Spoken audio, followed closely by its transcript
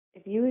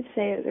If you would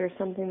say that there's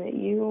something that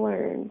you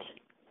learned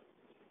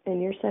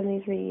in your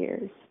 73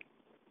 years,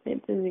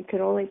 it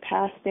could only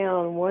pass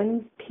down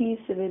one piece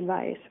of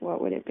advice, what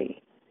would it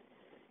be?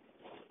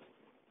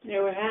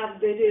 It would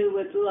have to do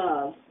with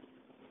love.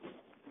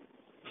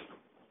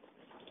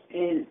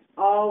 And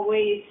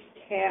always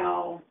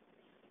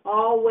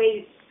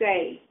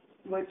say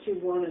what you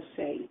want to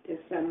say to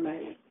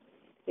somebody.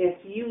 If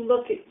you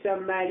look at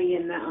somebody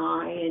in the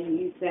eye and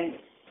you think,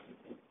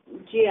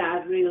 gee,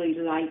 I really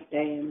like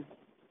them.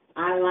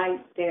 I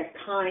like their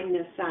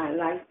kindness. I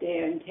like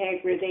their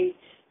integrity.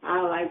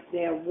 I like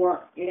their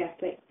work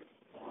ethic.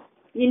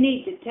 You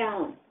need to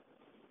tell them,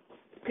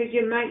 because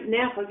you might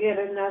never get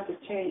another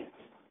chance.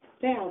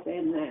 Tell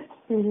them that.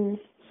 Mm-hmm.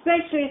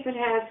 Especially if it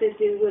has to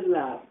do with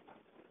love.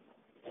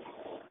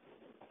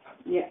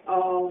 You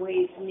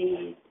always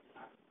need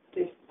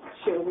to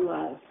show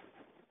love.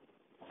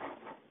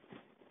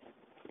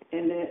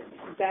 And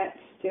that's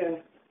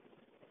the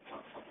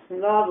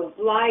love of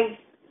life,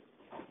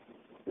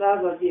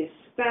 love of your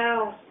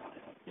spouse,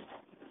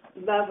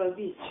 love of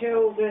your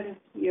children,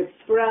 your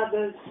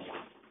brothers.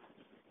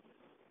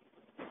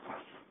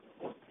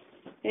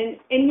 And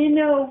you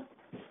know,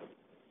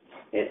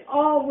 it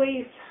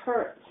always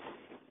hurts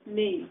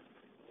me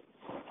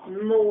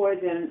more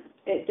than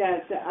it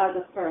does the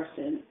other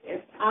person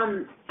if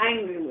I'm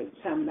angry with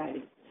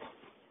somebody.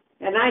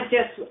 And I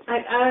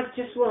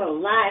just want to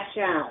lash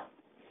out.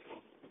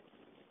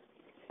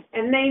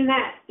 And then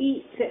that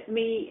eats at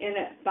me and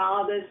it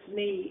bothers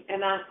me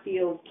and I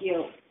feel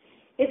guilt.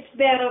 It's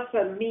better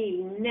for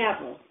me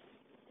never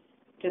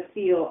to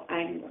feel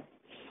anger,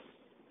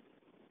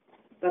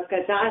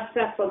 because I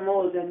suffer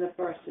more than the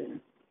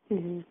person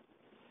mm-hmm.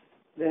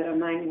 that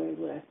I'm angry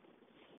with.